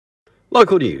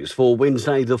Local news for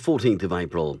Wednesday, the 14th of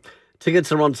April.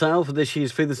 Tickets are on sale for this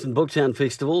year's Featherston Booktown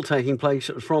Festival, taking place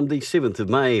from the 7th of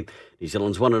May. New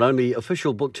Zealand's one and only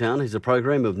official Booktown has a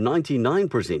program of 99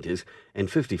 presenters and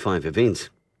 55 events.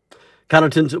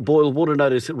 Carterton's boil water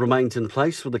notice remains in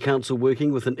place, with the council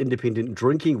working with an independent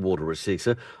drinking water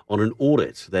assessor on an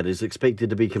audit that is expected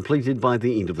to be completed by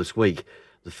the end of this week.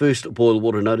 The first boil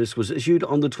water notice was issued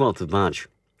on the 12th of March.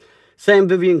 Sam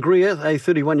Vivian Greer, a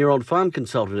 31-year-old farm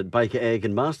consultant at Baker Ag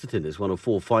in Masterton, is one of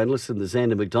 4 finalists in the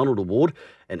Xander McDonald Award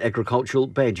and Agricultural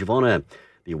Badge of Honour.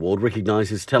 The award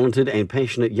recognises talented and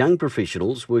passionate young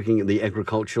professionals working in the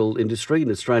agricultural industry in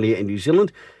Australia and New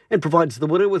Zealand, and provides the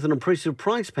winner with an impressive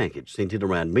prize package centred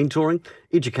around mentoring,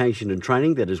 education and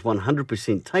training that is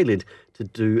 100% tailored to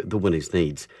do the winner's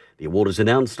needs. The award is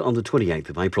announced on the 28th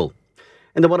of April.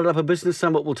 And the Wairarapa Business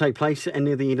Summit will take place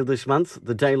near the end of this month.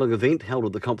 The day-long event, held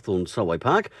at the Compthorne Solway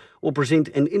Park, will present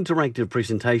an interactive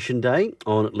presentation day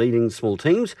on leading small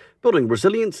teams, building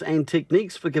resilience and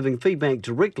techniques for giving feedback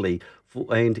directly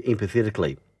and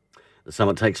empathetically. The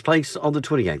summit takes place on the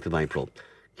 28th of April.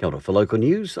 Kia ora for local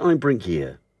news, I'm Brent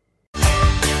Gare.